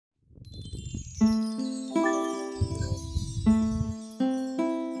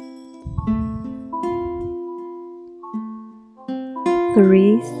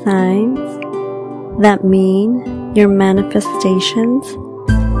Three signs that mean your manifestations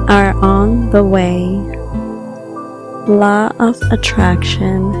are on the way. Law of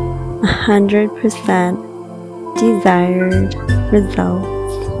attraction, 100% desired results.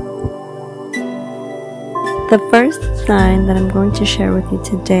 The first sign that I'm going to share with you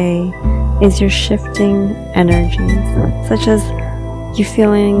today is your shifting energies, such as you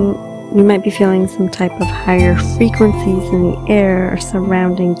might be feeling some type of higher frequencies in the air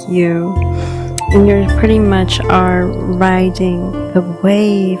surrounding you, and you pretty much are riding the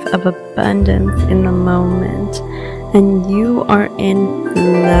wave of abundance in the moment, and you are in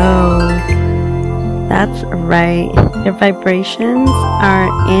flow. That's right, your vibrations are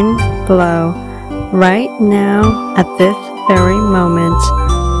in flow right now at this very moment.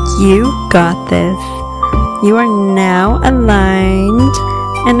 You got this. You are now aligned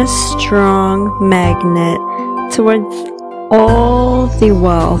and a strong magnet towards all the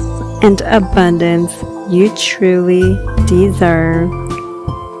wealth and abundance you truly deserve.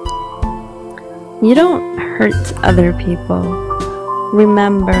 You don't hurt other people.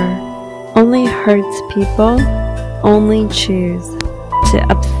 Remember, only hurt people only choose to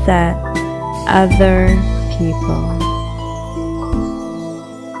upset other people.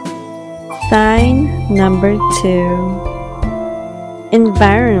 Sign number 2.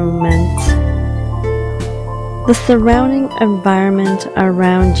 Environment. The surrounding environment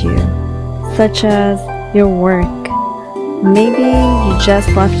around you, such as your work. Maybe you just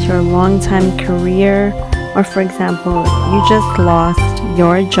left your long-time career, or for example, you just lost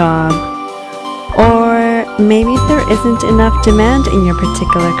your job. Or maybe there isn't enough demand in your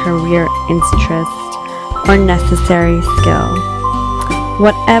particular career interest or necessary skill.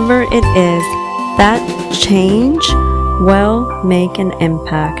 Whatever it is, that change will make an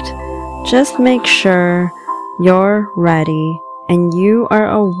impact. Just make sure you're ready and you are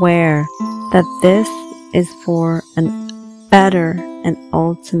aware that this is for a better and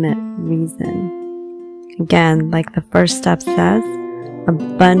ultimate reason. Again, like the first step says,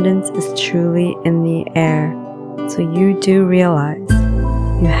 abundance is truly in the air. So you do realize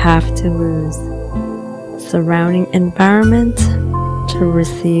you have to lose surrounding environment to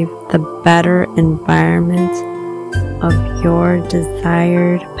receive the better environment of your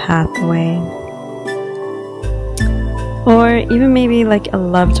desired pathway. Or even maybe like a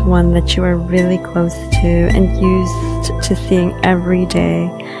loved one that you are really close to and used to seeing every day.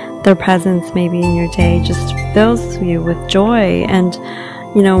 Their presence maybe in your day just fills you with joy, and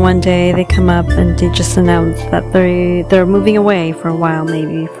one day they come up and they just announce that they're moving away for a while,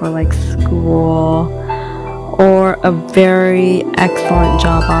 maybe for like school or a very excellent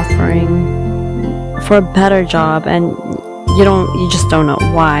job offering for a better job, and you just don't know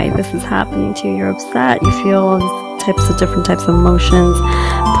why this is happening to you. You're upset, you feel all these different types of emotions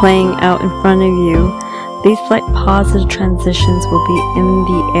playing out in front of you. These like positive transitions will be in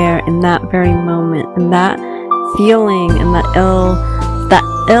the air in that very moment, and that feeling and that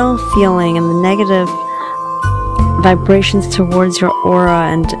ill feeling and the negative vibrations towards your aura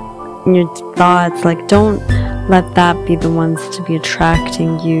and your thoughts, like don't let that be the ones to be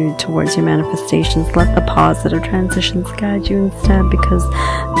attracting you towards your manifestations. Let the positive transitions guide you instead, because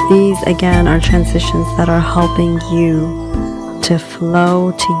these again are transitions that are helping you to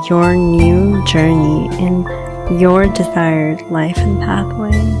flow to your new journey in your desired life and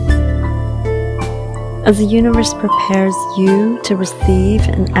pathway. As the universe prepares you to receive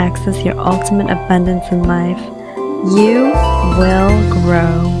and access your ultimate abundance in life, you will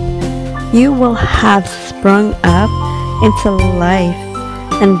grow. You will have sprung up into life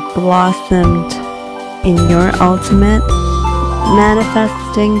and blossomed in your ultimate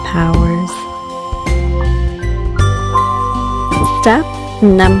manifesting powers. Step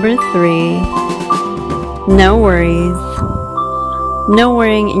number 3. No worries. No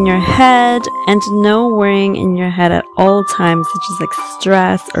worrying in your head, and no worrying in your head at all times, such as like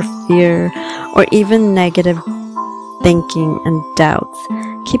stress or fear or even negative thinking and doubts.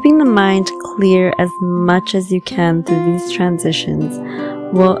 Keeping the mind clear as much as you can through these transitions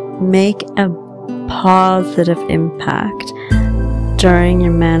will make a positive impact during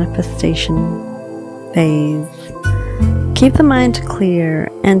your manifestation phase. Keep the mind clear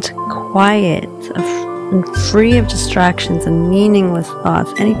and quiet and free of distractions and meaningless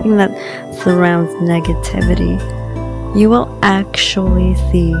thoughts, anything that surrounds negativity. You will actually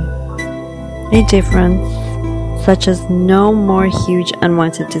see a difference, such as no more huge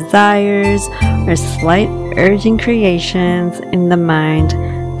unwanted desires or slight urging creations in the mind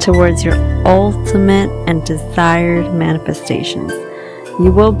towards your ultimate and desired manifestations.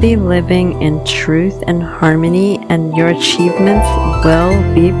 You will be living in truth and harmony, and your achievements will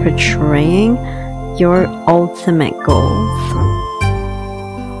be portraying your ultimate goals.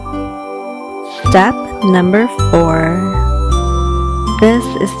 Step number 4. This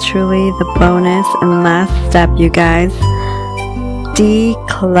is truly the bonus and last step, you guys.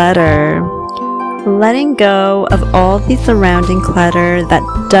 Declutter. Letting go of all the surrounding clutter that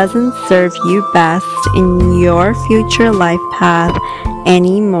doesn't serve you best in your future life path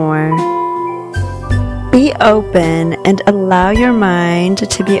anymore. Be open and allow your mind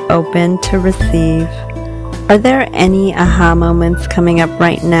to be open to receive. Are there any aha moments coming up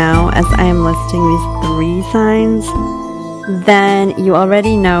right now as I am listing these 3 signs? Then you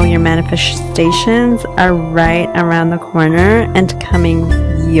already know your manifestations are right around the corner and coming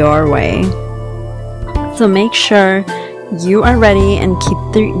your way. So make sure you are ready and keep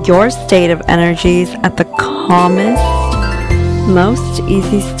your state of energies at the calmest, most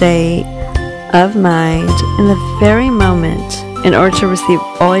easy state of mind in the very moment in order to receive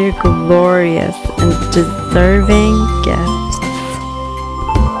all your glorious and deserving gifts.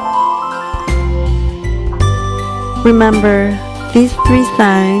 Remember, these 3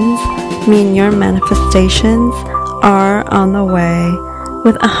 signs mean your manifestations are on the way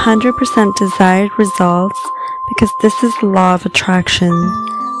with 100% desired results, because this is the law of attraction,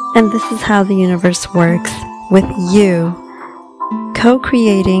 and this is how the universe works with you,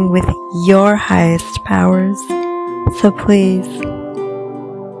 co-creating with your highest powers. So please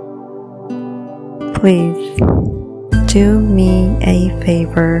do me a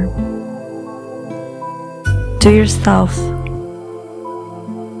favor. Do yourself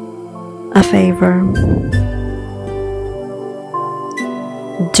a favor.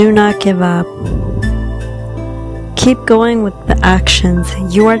 Do not give up. Keep going with the actions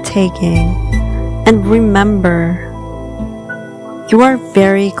you are taking, and remember, you are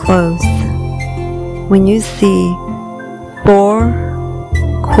very close. When you see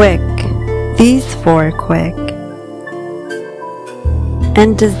these 4 quick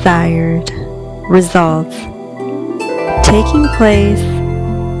and desired results taking place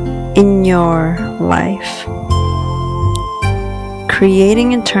in your life,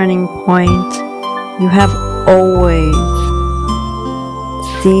 creating a turning point you have always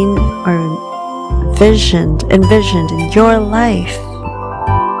seen or envisioned in your life.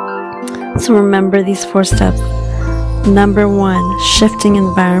 So remember these 4 steps. Number 1, shifting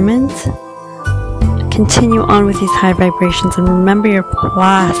environment. Continue on with these high vibrations and remember your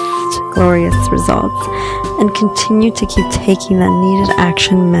past glorious results, and continue to keep taking that needed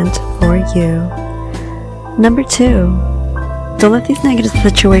action meant for you. Number 2, don't let these negative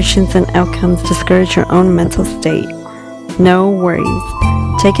situations and outcomes discourage your own mental state. No worries.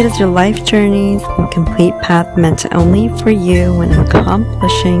 Take it as your life journeys and complete path meant only for you when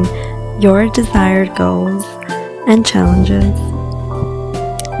accomplishing your desired goals and challenges.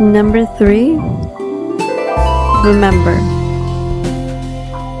 Number 3, remember,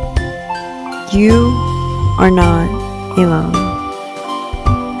 you are not alone.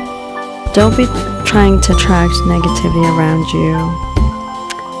 Don't be trying to attract negativity around you.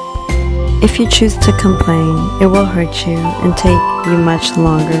 If you choose to complain, it will hurt you and take you much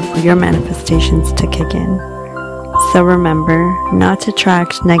longer for your manifestations to kick in. So remember not to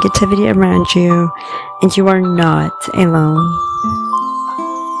attract negativity around you, and you are not alone.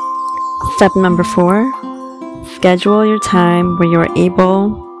 Step number 4, schedule your time where you are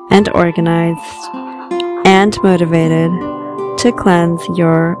able and organized and motivated to cleanse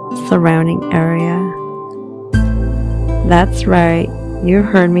your surrounding area. That's right, you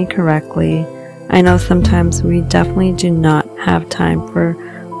heard me correctly. I know sometimes we definitely do not have time for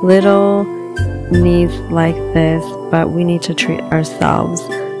little needs like this, but we need to treat ourselves,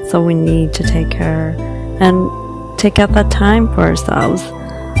 so we need to take care and take out that time for ourselves.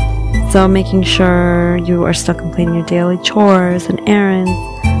 So making sure you are still completing your daily chores and errands,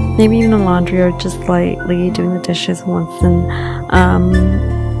 maybe even the laundry, or just lightly doing the dishes once in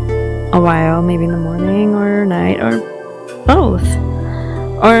a while, maybe in the morning or night, or both.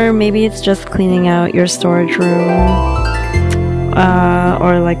 Or maybe it's just cleaning out your storage room,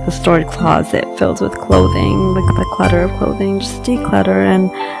 or like the storage closet filled with clothing, like the clutter of clothing. Just declutter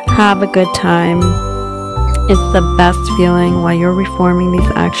and have a good time. It's the best feeling while you're reforming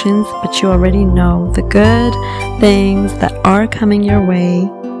these actions, but you already know the good things that are coming your way,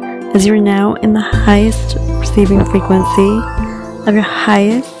 as you're now in the highest receiving frequency of your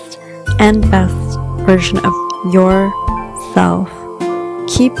highest and best version of yourself.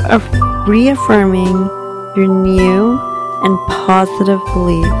 Keep reaffirming your new and positive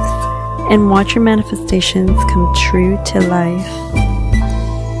beliefs, and watch your manifestations come true to life.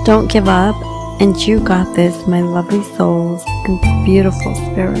 Don't give up, and you got this, my lovely souls and beautiful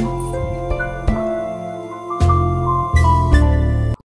spirits.